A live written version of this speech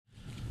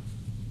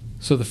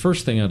So the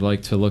first thing I'd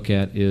like to look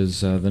at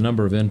is the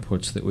number of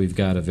inputs that we've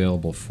got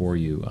available for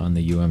you on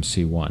the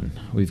UMC-1.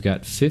 We've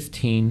got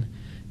 15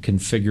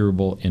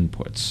 configurable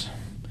inputs.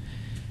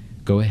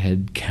 Go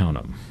ahead, count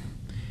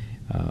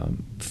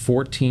them.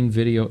 14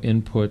 video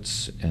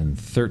inputs and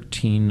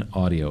 13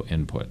 audio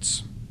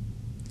inputs.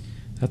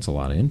 That's a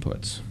lot of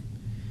inputs.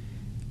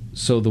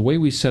 So the way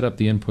we set up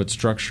the input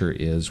structure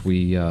is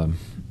we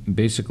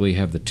basically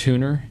have the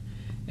tuner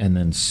and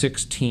then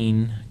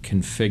 16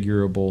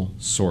 configurable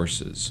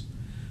sources.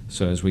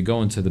 So as we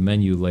go into the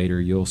menu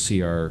later, you'll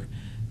see our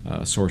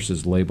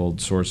sources labeled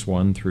source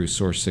 1 through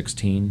source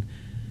 16,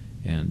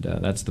 and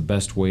that's the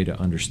best way to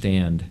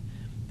understand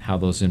how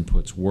those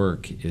inputs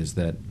work, is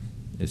that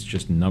it's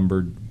just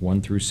numbered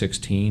 1 through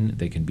 16.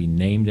 They can be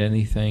named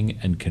anything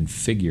and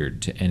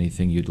configured to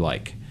anything you'd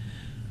like.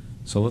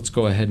 So let's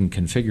go ahead and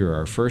configure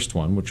our first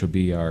one, which will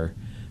be our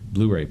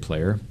Blu-ray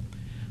player.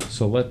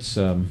 So let's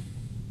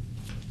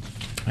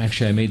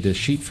actually, I made this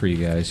sheet for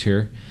you guys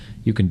here.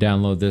 You can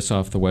download this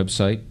off the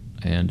website,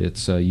 and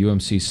it's a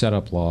UMC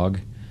setup log.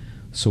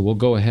 So we'll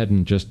go ahead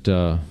and just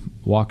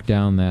walk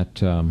down that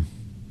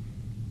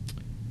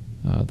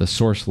the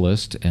source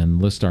list and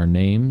list our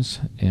names,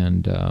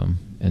 and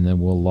then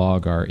we'll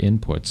log our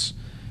inputs,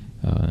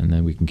 and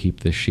then we can keep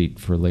this sheet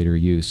for later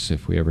use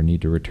if we ever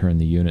need to return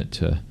the unit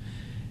to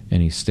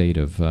any state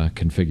of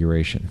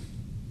configuration.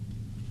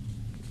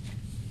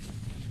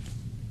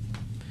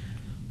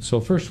 So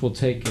first we'll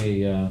take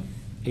a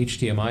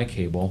HDMI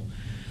cable.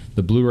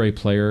 The Blu-ray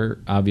player,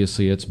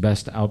 obviously its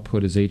best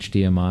output is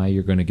HDMI.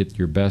 You're going to get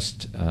your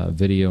best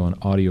video and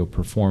audio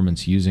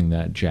performance using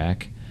that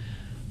jack.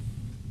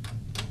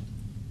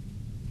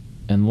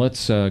 And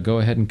let's go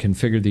ahead and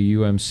configure the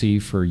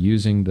UMC for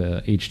using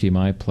the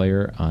HDMI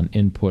player on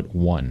input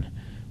 1,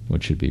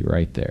 which should be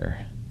right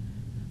there.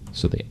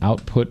 So the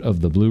output of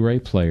the Blu-ray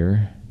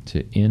player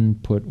to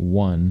input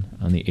 1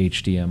 on the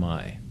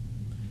HDMI.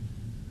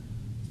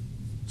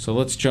 So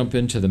let's jump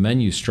into the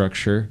menu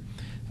structure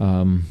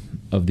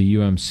of the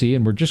UMC,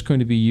 and we're just going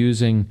to be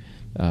using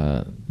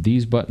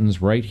these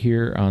buttons right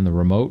here on the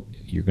remote.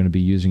 You're going to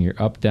be using your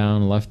up,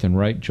 down, left, and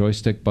right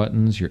joystick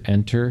buttons, your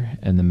enter,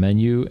 and the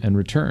menu and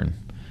return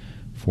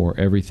for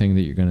everything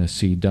that you're going to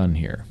see done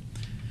here.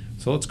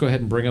 So let's go ahead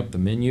and bring up the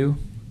menu,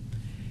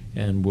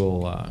 and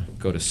we'll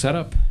go to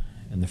setup.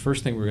 And the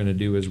first thing we're going to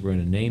do is we're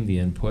going to name the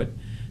input.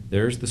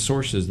 There's the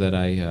sources that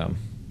I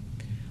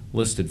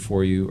listed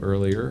for you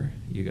earlier.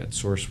 You got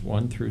source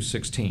 1 through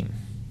 16.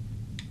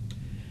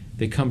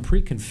 They come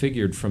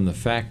pre-configured from the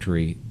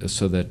factory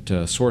so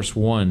that source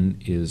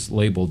 1 is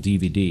labeled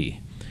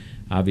DVD.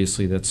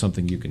 Obviously that's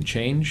something you can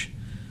change.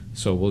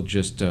 So we'll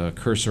just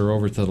cursor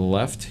over to the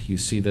left. You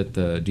see that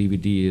the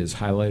DVD is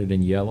highlighted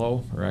in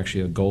yellow, or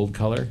actually a gold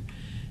color.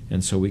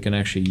 And so we can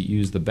actually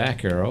use the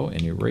back arrow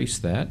and erase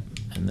that.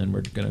 And then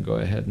we're going to go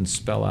ahead and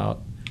spell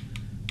out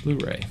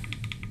Blu-ray.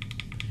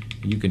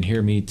 You can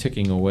hear me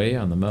ticking away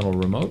on the metal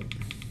remote.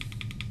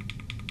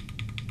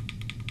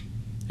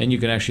 And you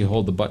can actually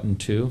hold the button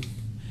too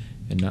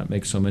and not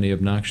make so many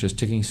obnoxious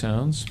ticking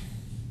sounds.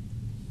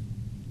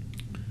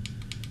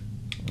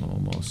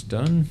 Almost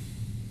done.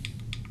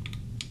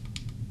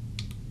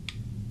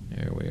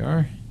 There we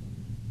are.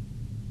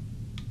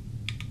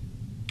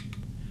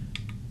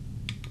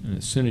 And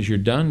as soon as you're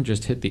done,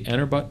 just hit the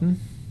enter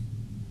button,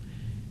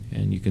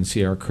 and you can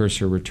see our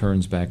cursor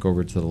returns back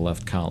over to the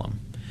left column.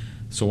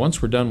 So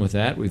once we're done with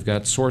that, we've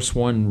got source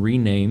 1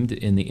 renamed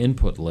in the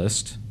input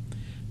list.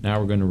 Now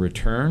we're going to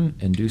return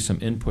and do some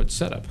input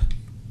setup.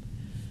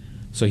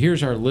 So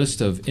here's our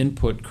list of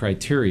input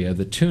criteria.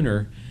 The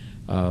tuner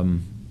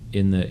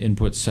in the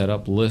input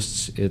setup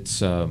lists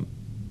its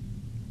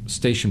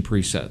station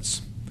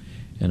presets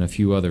and a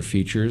few other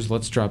features.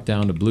 Let's drop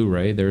down to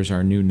Blu-ray. There's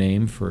our new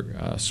name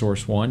for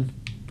source 1.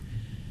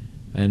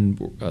 And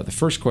the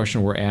first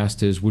question we're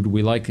asked is, would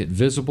we like it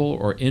visible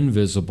or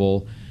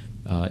invisible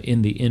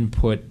in the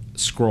input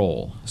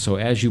scroll? So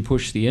as you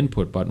push the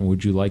input button,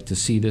 would you like to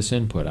see this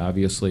input?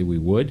 Obviously we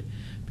would,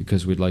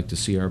 because we'd like to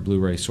see our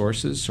Blu-ray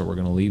sources, so we're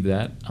going to leave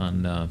that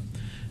on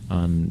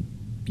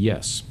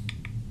yes.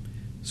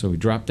 So we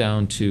drop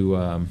down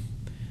to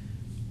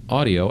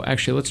audio.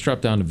 Actually, let's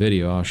drop down to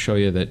video. I'll show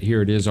you that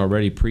here it is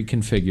already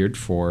pre-configured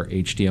for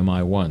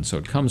HDMI 1. So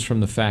it comes from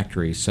the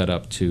factory set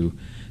up to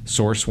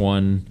source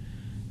 1.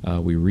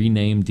 We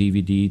renamed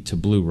DVD to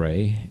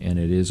Blu-ray, and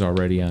it is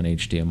already on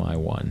HDMI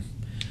 1.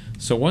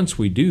 So once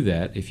we do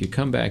that, if you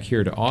come back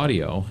here to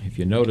audio, if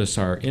you notice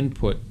our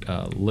input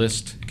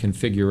list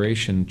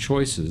configuration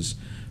choices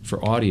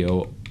for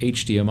audio,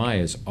 HDMI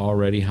is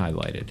already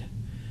highlighted.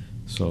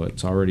 So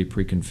it's already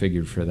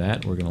pre-configured for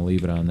that. We're going to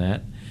leave it on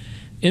that.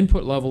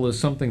 Input level is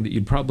something that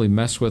you'd probably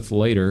mess with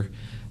later.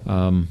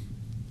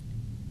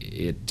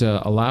 It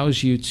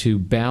allows you to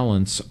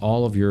balance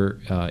all of your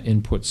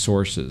input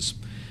sources.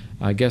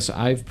 I guess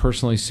I've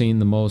personally seen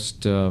the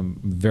most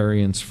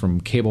variance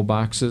from cable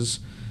boxes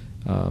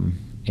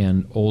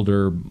and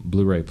older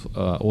Blu-ray,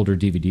 older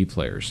DVD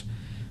players.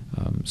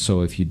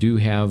 So if you do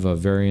have a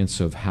variance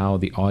of how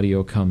the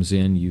audio comes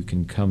in, you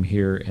can come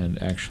here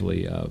and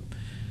actually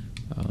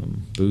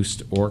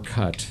boost or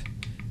cut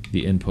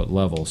the input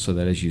level so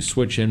that as you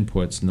switch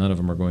inputs, none of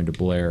them are going to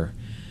blare.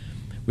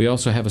 We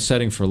also have a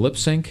setting for lip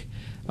sync.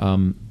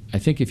 I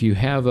think if you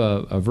have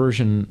a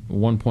version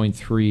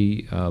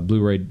 1.3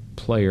 Blu-ray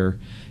player,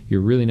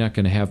 you're really not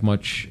going to have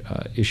much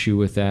issue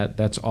with that.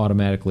 That's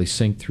automatically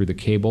synced through the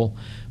cable.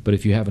 But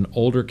if you have an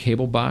older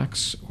cable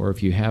box, or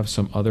if you have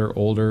some other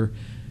older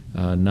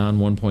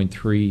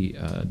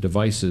non-1.3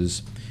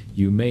 devices,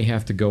 you may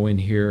have to go in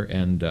here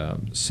and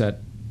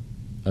set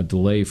a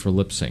delay for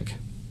lip sync.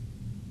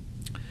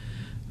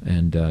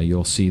 And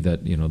you'll see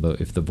that, you know,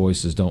 if the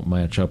voices don't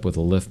match up with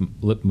a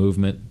lip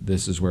movement,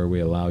 this is where we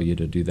allow you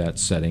to do that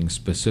setting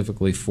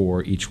specifically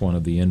for each one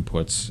of the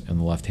inputs in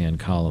the left-hand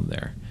column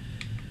there.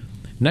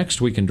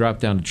 Next, we can drop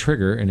down to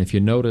trigger, and if you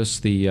notice,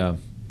 the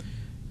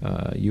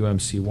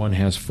UMC-1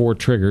 has 4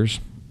 triggers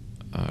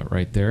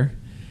right there,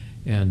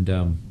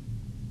 and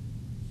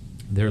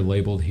they're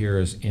labeled here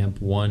as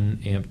amp 1,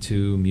 amp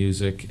 2,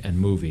 music, and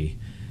movie.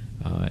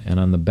 And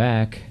on the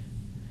back,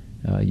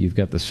 you've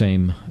got the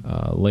same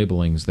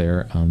labelings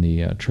there on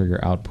the trigger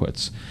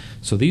outputs.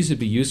 So these would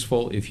be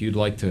useful if you'd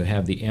like to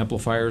have the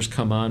amplifiers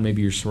come on,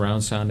 maybe your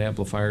surround sound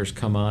amplifiers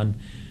come on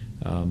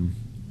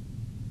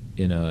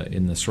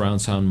in the surround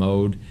sound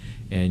mode,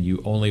 and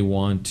you only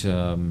want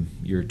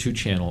your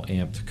 2-channel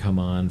amp to come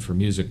on for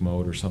music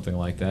mode or something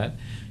like that.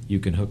 You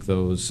can hook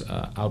those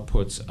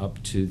outputs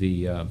up to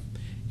the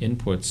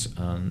inputs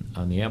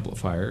on the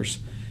amplifiers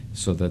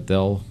so that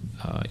they'll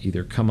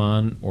either come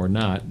on or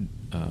not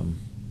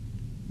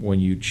when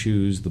you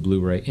choose the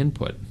Blu-ray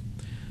input.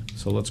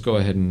 So let's go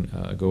ahead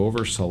and go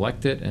over,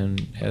 select it,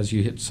 and as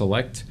you hit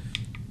select,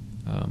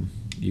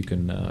 you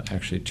can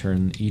actually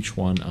turn each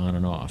one on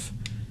and off.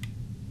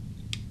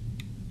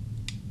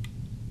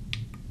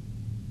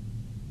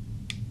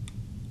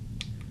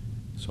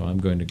 So I'm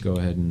going to go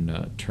ahead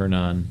and turn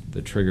on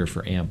the trigger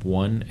for amp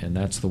 1, and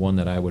that's the one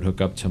that I would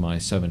hook up to my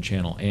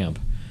 7-channel amp,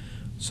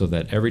 so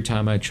that every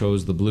time I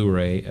chose the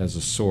Blu-ray as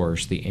a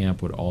source, the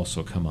amp would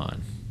also come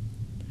on.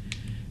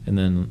 And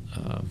then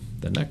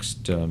the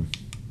next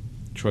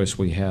choice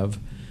we have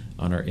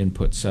on our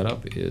input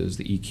setup is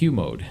the EQ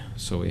mode.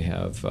 So we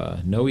have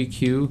no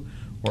EQ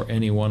or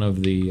any one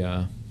of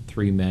the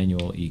 3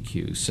 manual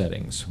EQ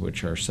settings,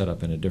 which are set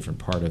up in a different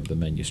part of the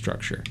menu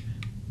structure.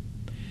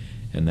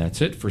 And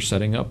that's it for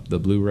setting up the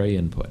Blu-ray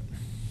input.